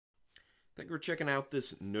Thank you for checking out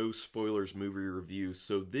this no spoilers movie review.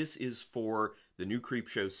 So this is for the new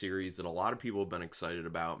Creepshow series that a lot of people have been excited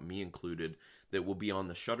about, me included, that will be on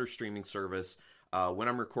the Shudder streaming service. When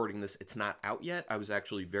I'm recording this, it's not out yet. I was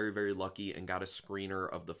actually very, very lucky and got a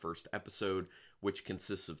screener of the first episode, which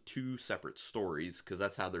consists of two separate stories, because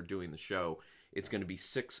that's how they're doing the show. It's going to be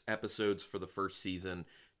 6 episodes for the first season,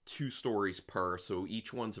 2 stories per, so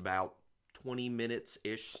each one's about 20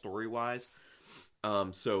 minutes-ish story-wise.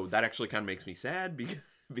 So that actually kind of makes me sad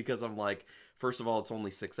because I'm like, first of all, it's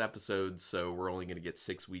only 6 episodes, so we're only going to get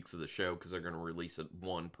 6 weeks of the show because they're going to release it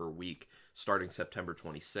 1 per week starting September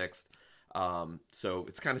 26th. So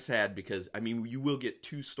it's kind of sad because, I mean, you will get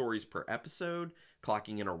 2 stories per episode,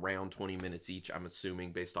 clocking in around 20 minutes each, I'm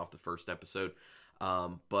assuming, based off the first episode.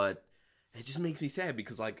 But it just makes me sad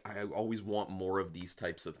because, like, I always want more of these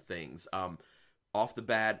types of things. Off the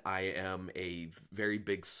bat, I am a very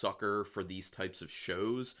big sucker for these types of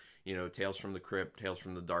shows. You know, Tales from the Crypt, Tales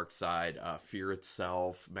from the Dark Side, Fear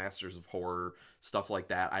Itself, Masters of Horror, stuff like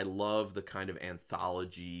that. I love the kind of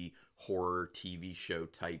anthology horror TV show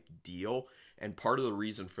type deal. And part of the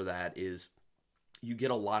reason for that is you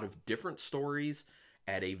get a lot of different stories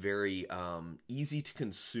at a very easy to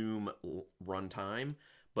consume runtime.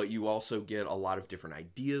 But you also get a lot of different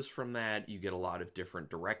ideas from that. You get a lot of different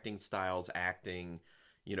directing styles, acting,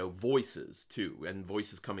 you know, voices too. And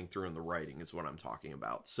voices coming through in the writing is what I'm talking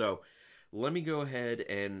about. So let me go ahead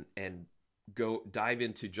and go dive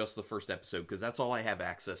into just the first episode, because that's all I have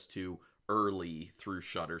access to early through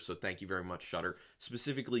Shudder. So thank you very much, Shudder.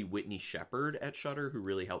 Specifically Whitney Shepherd at Shudder, who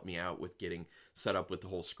really helped me out with getting set up with the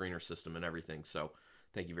whole screener system and everything. So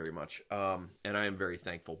thank you very much. And I am very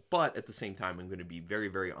thankful. But at the same time, I'm going to be very,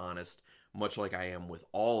 very honest, much like I am with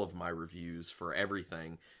all of my reviews for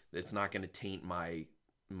everything. It's not going to taint my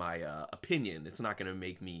opinion. It's not going to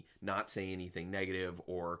make me not say anything negative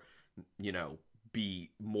or, you know,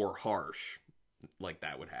 be more harsh like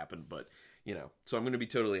that would happen. But, you know, so I'm going to be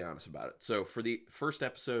totally honest about it. So for the first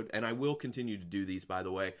episode, and I will continue to do these, by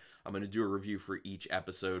the way, I'm going to do a review for each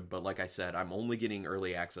episode. But like I said, I'm only getting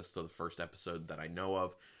early access to the first episode that I know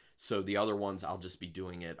of. So the other ones, I'll just be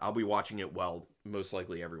doing it. I'll be watching it while most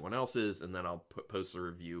likely everyone else is. And then I'll post the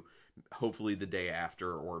review hopefully the day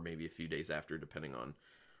after or maybe a few days after, depending on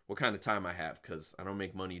what kind of time I have. Because I don't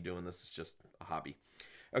make money doing this. It's just a hobby.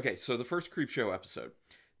 Okay, so the first Creepshow episode.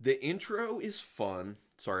 The intro is fun.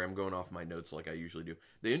 Sorry, I'm going off my notes like I usually do.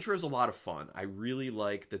 The intro is a lot of fun. I really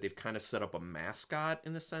like that they've kind of set up a mascot,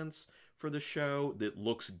 in a sense, for the show that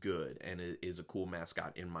looks good, and it is a cool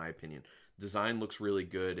mascot, in my opinion. Design looks really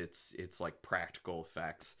good. It's like practical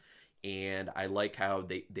effects. And I like how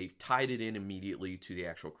they've tied it in immediately to the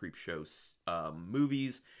actual Creepshow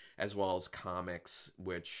movies, as well as comics,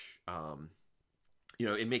 which you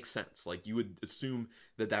know, it makes sense. Like, you would assume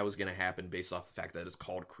that that was going to happen based off the fact that it's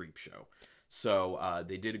called Creepshow. So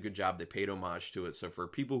they did a good job. They paid homage to it. So for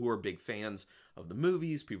people who are big fans of the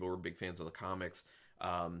movies, people who are big fans of the comics,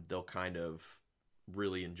 they'll kind of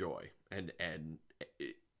really enjoy and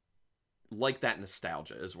like that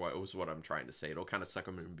nostalgia is what I'm trying to say. It'll kind of suck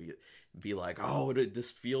them in and be like, oh, this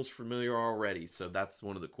feels familiar already. So that's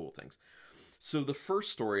one of the cool things. So the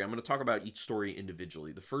first story, I'm going to talk about each story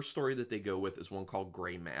individually. The first story that they go with is one called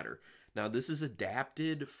Gray Matter. Now, this is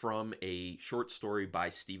adapted from a short story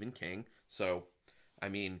by Stephen King. So, I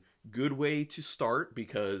mean, good way to start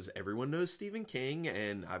because everyone knows Stephen King,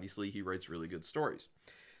 and obviously he writes really good stories.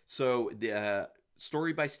 So, the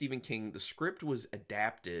story by Stephen King, the script was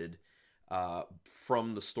adapted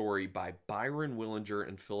from the story by Byron Willinger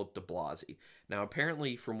and Philip de Blasi. Now,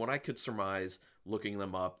 apparently, from what I could surmise, looking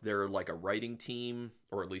them up, they're like a writing team,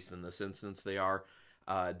 or at least in this instance they are.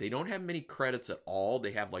 They don't have many credits at all.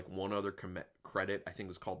 They have like one other credit. I think it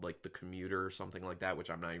was called like The Commuter or something like that, which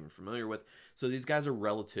I'm not even familiar with. So these guys are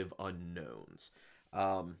relative unknowns.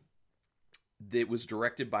 It was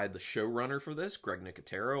directed by the showrunner for this, Greg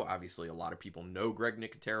Nicotero. Obviously, a lot of people know Greg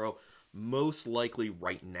Nicotero. Most likely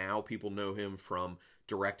right now, people know him from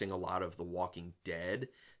directing a lot of The Walking Dead.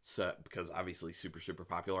 So, because obviously super, super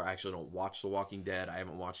popular. I actually don't watch The Walking Dead. I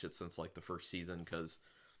haven't watched it since like the first season because,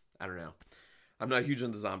 I don't know. I'm not huge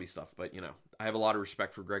into zombie stuff, but, you know, I have a lot of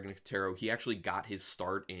respect for Greg Nicotero. He actually got his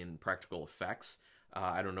start in practical effects.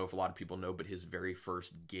 I don't know if a lot of people know, but his very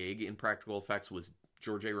first gig in practical effects was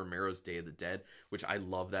George A. Romero's Day of the Dead, which I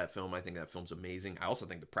love that film. I think that film's amazing. I also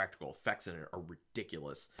think the practical effects in it are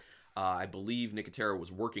ridiculous. I believe Nicotero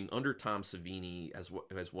was working under Tom Savini as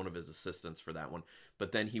one of his assistants for that one,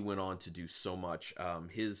 but then he went on to do so much.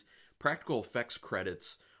 His practical effects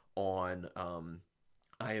credits on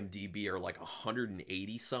IMDb are like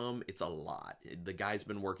 180 some. It's a lot. The guy's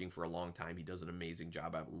been working for a long time. He does an amazing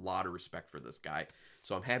job. I have a lot of respect for this guy.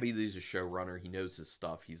 So I'm happy that he's a showrunner. He knows his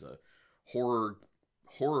stuff. He's a horror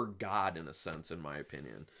god in a sense, in my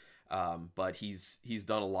opinion. But he's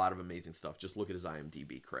done a lot of amazing stuff. Just look at his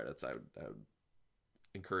IMDb credits. I would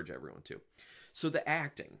encourage everyone to. So the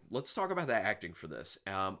acting. Let's talk about the acting for this.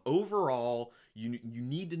 Overall, you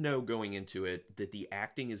need to know going into it that the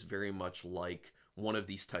acting is very much like one of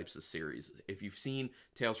these types of series. If you've seen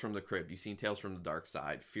Tales from the Crypt, you've seen Tales from the Dark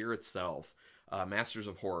Side, Fear itself, Masters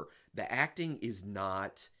of Horror, the acting is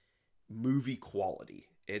not movie quality.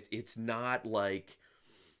 It's not like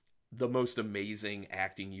the most amazing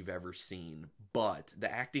acting you've ever seen, but the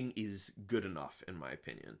acting is good enough, in my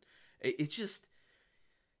opinion. It's just...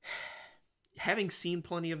 Having seen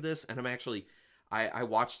plenty of this, and I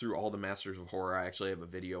watched through all the Masters of Horror. I actually have a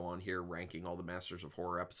video on here ranking all the Masters of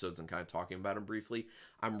Horror episodes and kind of talking about them briefly.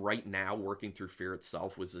 I'm right now working through Fear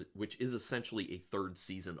itself, which is essentially a third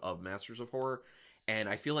season of Masters of Horror, and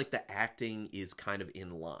I feel like the acting is kind of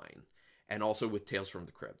in line. And also with Tales from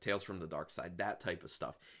the Crypt, Tales from the Dark Side, that type of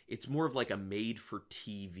stuff. It's more of like a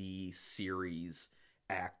made-for-TV series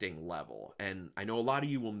acting level. And I know a lot of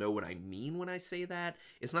you will know what I mean when I say that.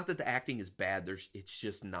 It's not that the acting is bad. It's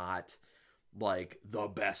just not like the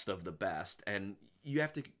best of the best. And you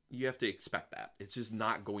have to expect that. It's just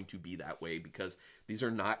not going to be that way because these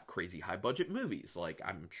are not crazy high budget movies. Like,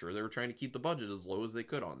 I'm sure they were trying to keep the budget as low as they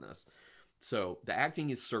could on this. So the acting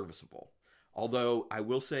is serviceable. Although I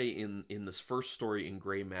will say in this first story in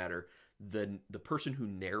Gray Matter, the person who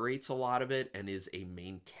narrates a lot of it and is a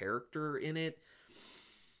main character in it,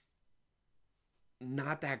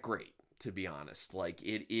 not that great, to be honest. Like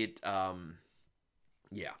yeah,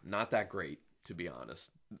 not that great, to be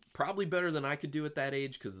honest. Probably better than I could do at that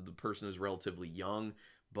age because the person is relatively young,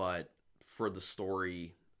 but for the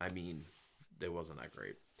story, I mean, it wasn't that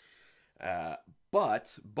great.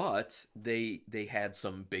 But they had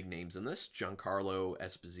some big names in this. Giancarlo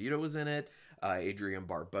Esposito was in it. Adrienne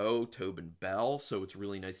Barbeau, Tobin Bell. So it's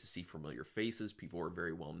really nice to see familiar faces. People who are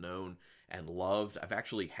very well known and loved. I've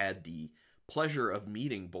actually had the pleasure of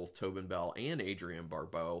meeting both Tobin Bell and Adrienne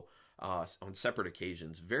Barbeau on separate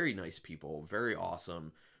occasions. Very nice people, very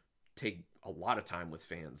awesome. Take a lot of time with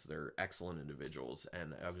fans. They're excellent individuals,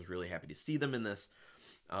 and I was really happy to see them in this.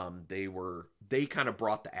 They kind of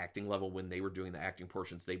brought the acting level when they were doing the acting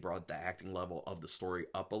portions. They brought the acting level of the story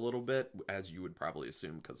up a little bit, as you would probably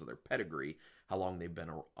assume because of their pedigree, how long they've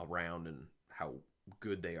been around, and how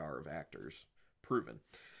good they are of actors, proven.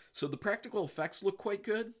 So the practical effects look quite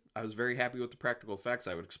good. I was very happy with the practical effects.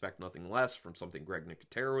 I would expect nothing less from something Greg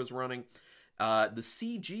Nicotero was running. The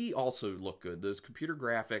CG also looked good. Those computer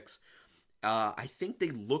graphics, I think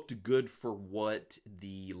they looked good for what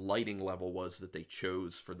the lighting level was that they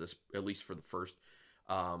chose for this, at least for the first.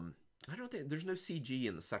 I don't think there's no CG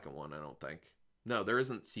in the second one. I don't think. No, there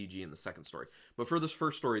isn't CG in the second story. But for this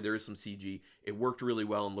first story, there is some CG. It worked really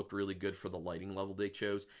well and looked really good for the lighting level they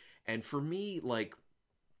chose. And for me, like,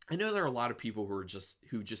 I know there are a lot of people who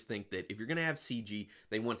just think that if you're going to have CG,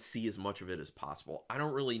 they want to see as much of it as possible. I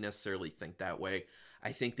don't really necessarily think that way.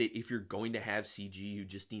 I think that if you're going to have CG, you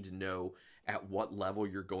just need to know at what level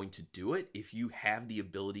you're going to do it. If you have the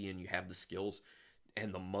ability and you have the skills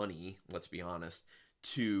and the money, let's be honest,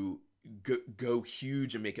 to go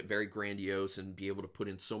huge and make it very grandiose and be able to put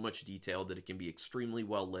in so much detail that it can be extremely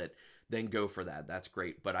well lit, then go for that. That's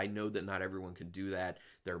great. But I know that not everyone can do that.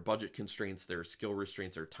 There are budget constraints, there are skill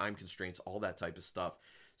restraints, there are time constraints, all that type of stuff.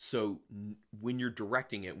 So when you're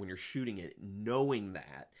directing it, when you're shooting it, knowing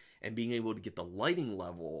that and being able to get the lighting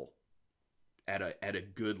level at a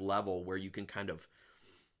good level where you can kind of,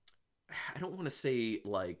 I don't want to say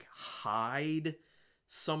like hide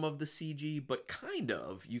some of the CG, but kind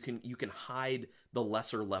of, you can hide the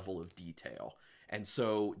lesser level of detail. And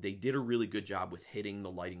so they did a really good job with hitting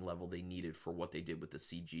the lighting level they needed for what they did with the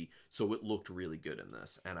CG. So it looked really good in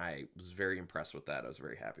this. And I was very impressed with that. I was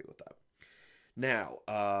very happy with that. Now,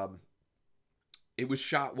 it was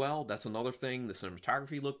shot well. That's another thing. The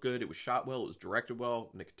cinematography looked good. It was shot well. It was directed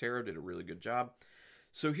well. Nicotero did a really good job.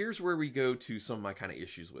 So here's where we go to some of my kind of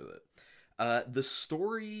issues with it. The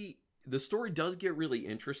story does get really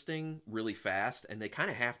interesting really fast, and they kind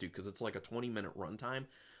of have to because it's like a 20-minute runtime.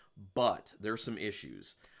 But there's some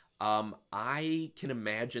issues. I can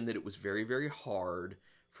imagine that it was very, very hard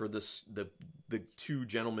for the two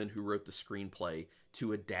gentlemen who wrote the screenplay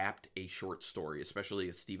to adapt a short story, especially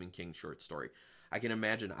a Stephen King short story. I can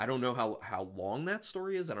imagine. I don't know how long that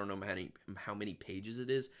story is. I don't know how many pages it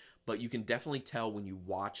is, but you can definitely tell when you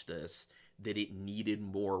watch this that it needed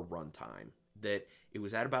more runtime. that it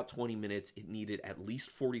was at about 20 minutes. It needed at least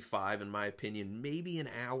 45, in my opinion, maybe an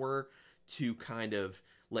hour to kind of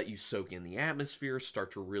let you soak in the atmosphere,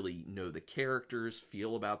 start to really know the characters,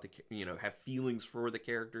 feel about the, have feelings for the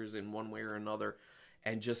characters in one way or another,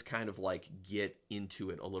 and just kind of like get into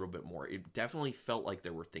it a little bit more. It definitely felt like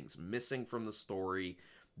there were things missing from the story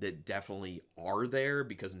that definitely are there,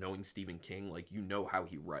 because knowing Stephen King, like, how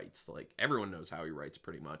he writes. Like, everyone knows how he writes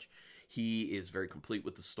pretty much. He is very complete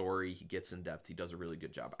with the story. He gets in depth. He does a really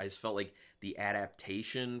good job. I just felt like the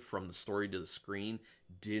adaptation from the story to the screen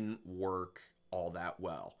didn't work all that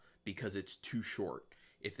well because it's too short.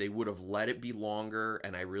 If they would have let it be longer,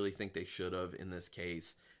 and I really think they should have in this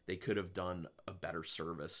case, they could have done a better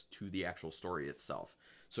service to the actual story itself.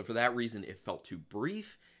 So for that reason, it felt too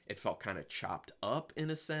brief. It felt kind of chopped up in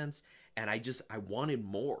a sense, and I wanted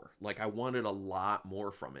more. Like, I wanted a lot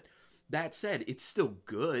more from it. That said, it's still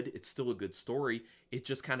good. It's still a good story. It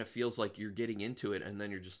just kind of feels like you're getting into it, and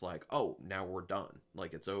then you're just like, oh, now we're done.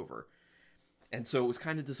 Like, it's over. And so it was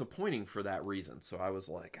kind of disappointing for that reason. So I was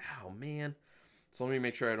like, oh, man. So let me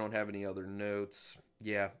make sure I don't have any other notes.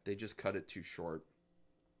 Yeah, they just cut it too short.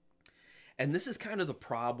 And this is kind of the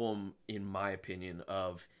problem, in my opinion,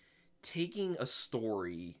 of taking a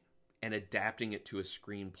story and adapting it to a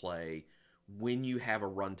screenplay when you have a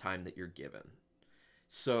runtime that you're given.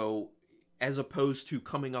 So, as opposed to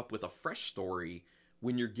coming up with a fresh story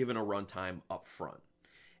when you're given a runtime up front.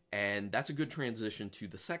 And that's a good transition to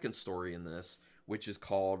the second story in this, which is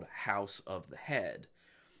called House of the Head.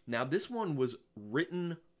 Now, this one was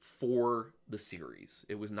written for the series.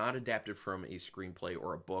 It was not adapted from a screenplay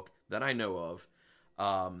or a book that I know of.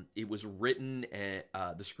 It was written,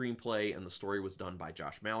 the screenplay and the story was done by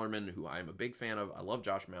Josh Malerman, who I am a big fan of. I love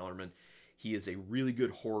Josh Malerman. He is a really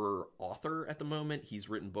good horror author at the moment. He's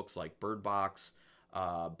written books like Bird Box,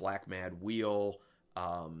 Black Mad Wheel,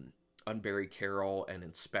 Unbury Carol, and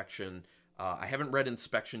Inspection. I haven't read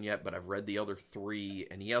Inspection yet, but I've read the other three,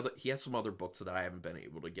 and he has some other books that I haven't been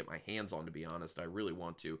able to get my hands on, to be honest. I really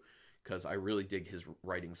want to, because I really dig his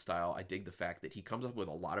writing style. I dig the fact that he comes up with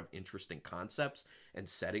a lot of interesting concepts and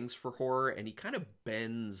settings for horror, and he kind of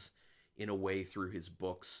bends, in a way, through his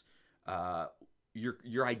books,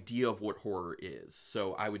 your idea of what horror is.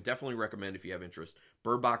 So I would definitely recommend, if you have interest.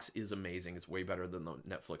 Bird Box is amazing. It's way better than the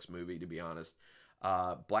Netflix movie, to be honest.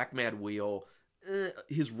 Black Mad Wheel,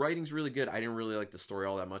 his writing's really good. I didn't really like the story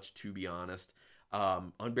all that much, to be honest.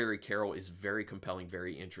 Unbury Carol is very compelling,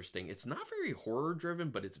 very interesting. It's not very horror driven,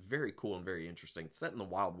 but it's very cool and very interesting. It's set in the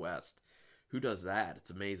Wild West. Who does that?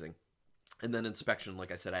 It's amazing. And then Inspection,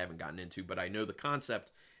 like I said, I haven't gotten into, but I know the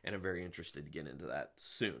concept, and I'm very interested to get into that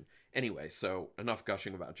soon. Anyway, so enough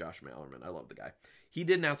gushing about Josh Malerman. I love the guy. He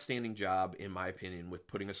did an outstanding job, in my opinion, with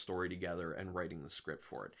putting a story together and writing the script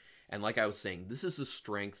for it. And like I was saying, this is the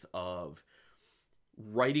strength of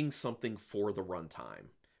writing something for the runtime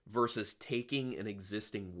versus taking an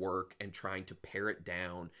existing work and trying to pare it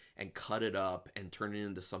down and cut it up and turn it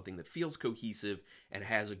into something that feels cohesive and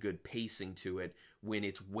has a good pacing to it, when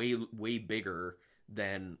it's way, way bigger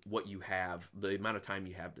than what you have, the amount of time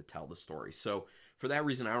you have to tell the story. So for that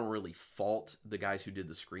reason, I don't really fault the guys who did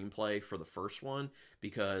the screenplay for the first one,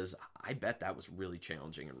 because I bet that was really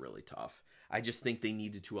challenging and really tough. I just think they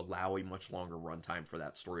needed to allow a much longer runtime for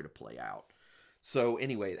that story to play out. So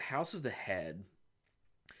anyway, House of the Head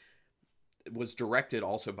was directed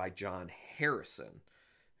also by John Harrison,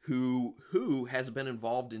 who has been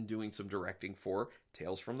involved in doing some directing for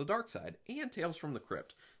Tales from the Dark Side and Tales from the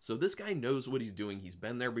Crypt. So this guy knows what he's doing. He's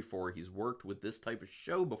been there before. He's worked with this type of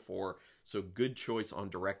show before. So good choice on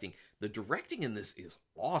directing. The directing in this is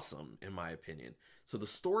awesome, in my opinion. So the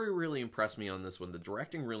story really impressed me on this one. The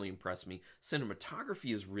directing really impressed me.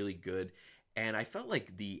 Cinematography is really good. And I felt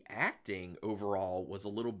like the acting overall was a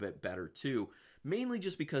little bit better too. Mainly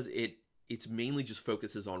just because it's mainly just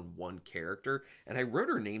focuses on one character. And I wrote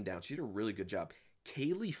her name down. She did a really good job.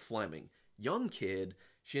 Kaylee Fleming. Young kid.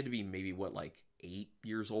 She had to be maybe, 8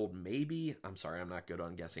 years old, maybe? I'm sorry, I'm not good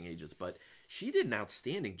on guessing ages. But she did an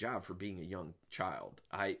outstanding job for being a young child.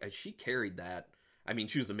 She carried that. I mean,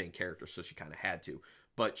 she was the main character, so she kind of had to.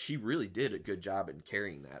 But she really did a good job in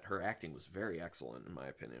carrying that. Her acting was very excellent, in my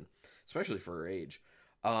opinion. Especially for her age.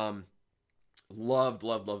 Loved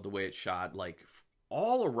the way it's shot. Like,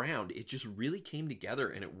 all around, it just really came together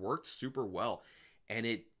and it worked super well.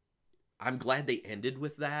 And I'm glad they ended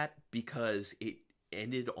with that, because it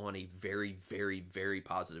ended on a very, very, very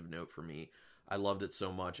positive note for me. I loved it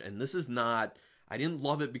so much. And this is not, I didn't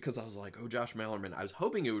love it because I was like, oh, Josh Malerman. I was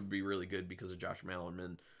hoping it would be really good because of Josh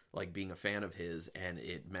Malerman, like being a fan of his, and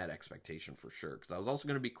it met expectation for sure. Because I was also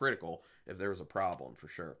going to be critical if there was a problem, for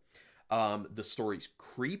sure. The story's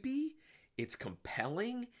creepy. It's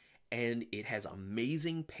compelling, and it has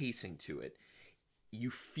amazing pacing to it. You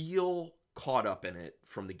feel caught up in it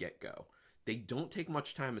from the get-go. They don't take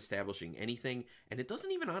much time establishing anything, and it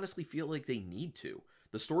doesn't even honestly feel like they need to.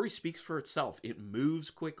 The story speaks for itself. It moves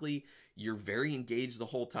quickly. You're very engaged the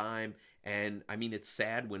whole time, and I mean, it's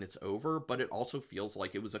sad when it's over, but it also feels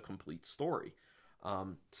like it was a complete story.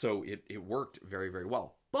 So it worked very, very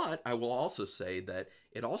well. But I will also say that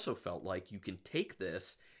it also felt like you can take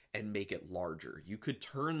this and make it larger. You could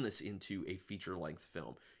turn this into a feature-length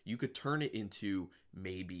film. You could turn it into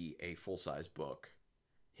maybe a full-size book.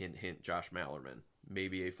 Hint, hint, Josh Mallerman.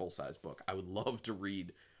 Maybe a full-size book. I would love to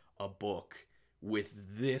read a book with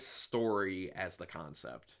this story as the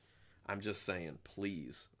concept. I'm just saying,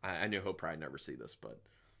 please. I know he'll probably never see this, but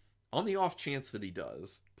on the off chance that he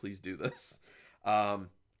does, please do this.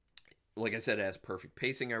 Like I said, it has perfect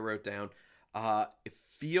pacing, I wrote down. It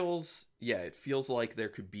feels like there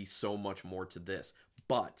could be so much more to this,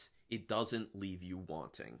 but it doesn't leave you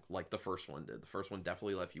wanting like the first one did. The first one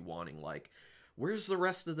definitely left you wanting, like, where's the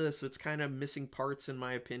rest of this? It's kind of missing parts, in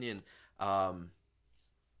my opinion.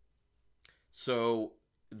 So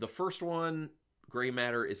the first one, Gray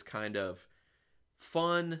Matter, is kind of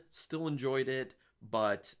fun, still enjoyed it,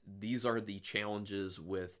 but these are the challenges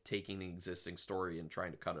with taking an existing story and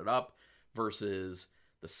trying to cut it up, versus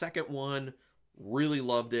the second one, really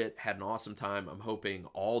loved it, had an awesome time. I'm hoping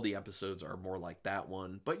all the episodes are more like that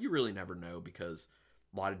one, but you really never know because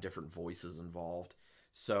a lot of different voices involved.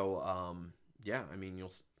 So, yeah, I mean,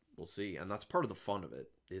 we'll see. And that's part of the fun of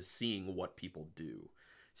it, is seeing what people do.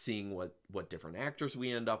 Seeing what different actors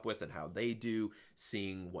we end up with and how they do.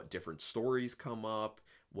 Seeing what different stories come up.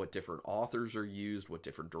 What different authors are used. What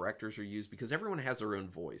different directors are used. Because everyone has their own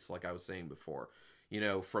voice, like I was saying before. You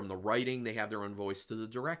know, from the writing, they have their own voice, to the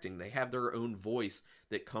directing. They have their own voice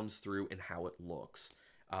that comes through in how it looks.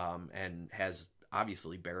 And has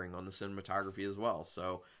obviously bearing on the cinematography as well.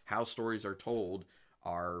 So how stories are told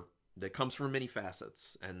that comes from many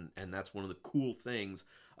facets, and that's one of the cool things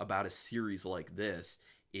about a series like this,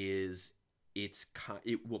 is it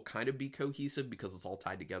will kind of be cohesive because it's all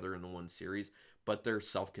tied together into one series, but they're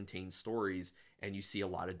self-contained stories, and you see a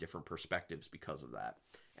lot of different perspectives because of that,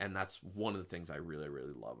 and that's one of the things I really,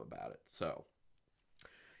 really love about it. So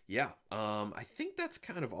yeah, I think that's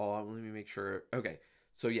kind of all. Let me make sure. Okay,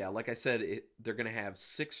 so yeah, like I said, they're gonna have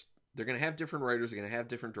different writers, they're gonna have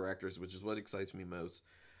different directors, which is what excites me most.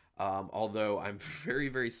 Although I'm very,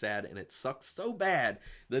 very sad, and it sucks so bad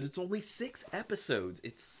that it's only 6 episodes.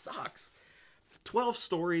 It sucks. 12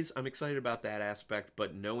 stories. I'm excited about that aspect,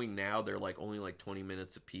 but knowing now they're only 20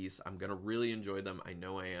 minutes a piece, I'm going to really enjoy them. I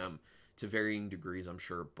know I am, to varying degrees, I'm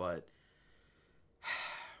sure, but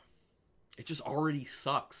it just already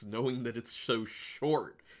sucks knowing that it's so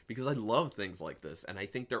short, because I love things like this, and I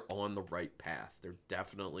think they're on the right path. They're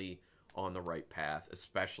definitely on the right path,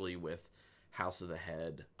 especially with House of the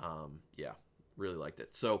Head. Yeah, really liked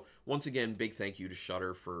it. So once again, big thank you to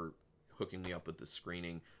Shudder for hooking me up with this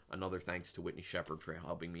screening. Another thanks to Whitney Shepard for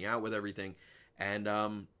helping me out with everything. And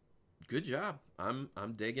good job. I'm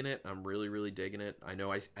digging it. I'm really, really digging it. I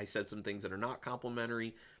know I said some things that are not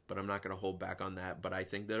complimentary, but I'm not going to hold back on that. But I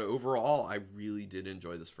think that overall, I really did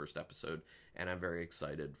enjoy this first episode, and I'm very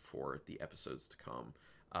excited for the episodes to come.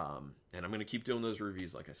 And I'm going to keep doing those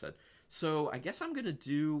reviews, like I said. So I guess I'm going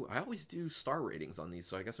to I always do star ratings on these,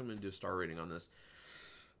 so I guess I'm going to do a star rating on this.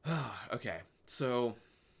 Okay, so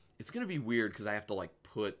it's going to be weird because I have to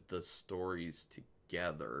put the stories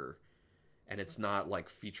together, and it's not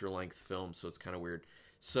feature-length film, so it's kind of weird.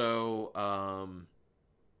 So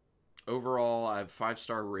overall, I have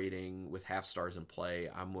 5-star rating with half stars in play.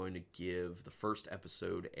 I'm going to give the first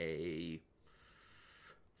episode a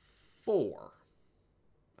 4.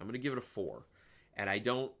 I'm going to give it a 4. And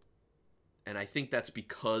I think that's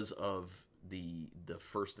because of the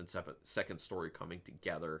first and second story coming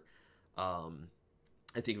together.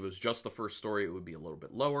 I think if it was just the first story, it would be a little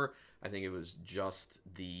bit lower. I think it was just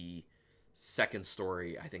the second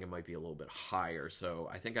story, I think it might be a little bit higher. So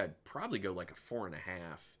I think I'd probably go a 4.5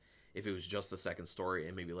 if it was just the second story,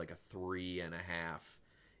 and maybe a 3.5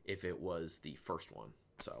 if it was the first one.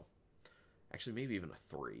 So actually, maybe even a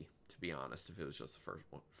 3, to be honest, if it was just the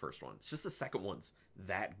first one. It's just the second one's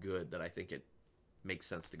that good that I think it makes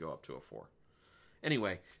sense to go up to a 4.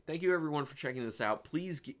 Anyway, thank you everyone for checking this out.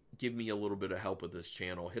 Please give me a little bit of help with this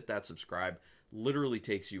channel. Hit that subscribe. Literally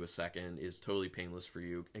takes you a second. Is totally painless for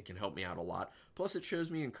you. It can help me out a lot. Plus, it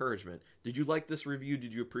shows me encouragement. Did you like this review?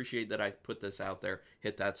 Did you appreciate that I put this out there?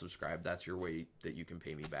 Hit that subscribe. That's your way that you can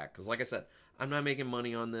pay me back. Because like I said, I'm not making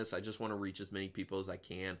money on this. I just want to reach as many people as I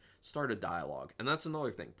can. Start a dialogue. And that's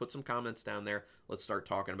another thing. Put some comments down there. Let's start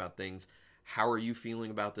talking about things. How are you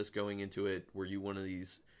feeling about this going into it? Were you one of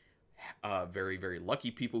these very, very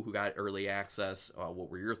lucky people who got early access? What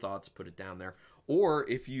were your thoughts? Put it down there. Or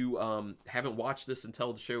if you haven't watched this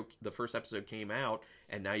until the first episode came out,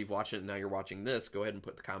 and now you've watched it and now you're watching this, go ahead and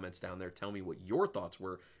put the comments down there. Tell me what your thoughts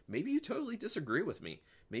were. Maybe you totally disagree with me.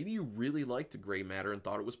 Maybe you really liked Gray Matter and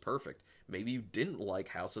thought it was perfect. Maybe you didn't like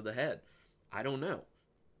House of the Head. I don't know.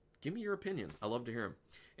 Give me your opinion. I love to hear them.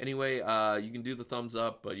 Anyway, you can do the thumbs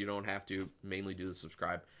up, but you don't have to. Mainly do the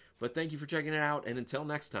subscribe. But thank you for checking it out, and until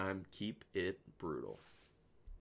next time, keep it brutal.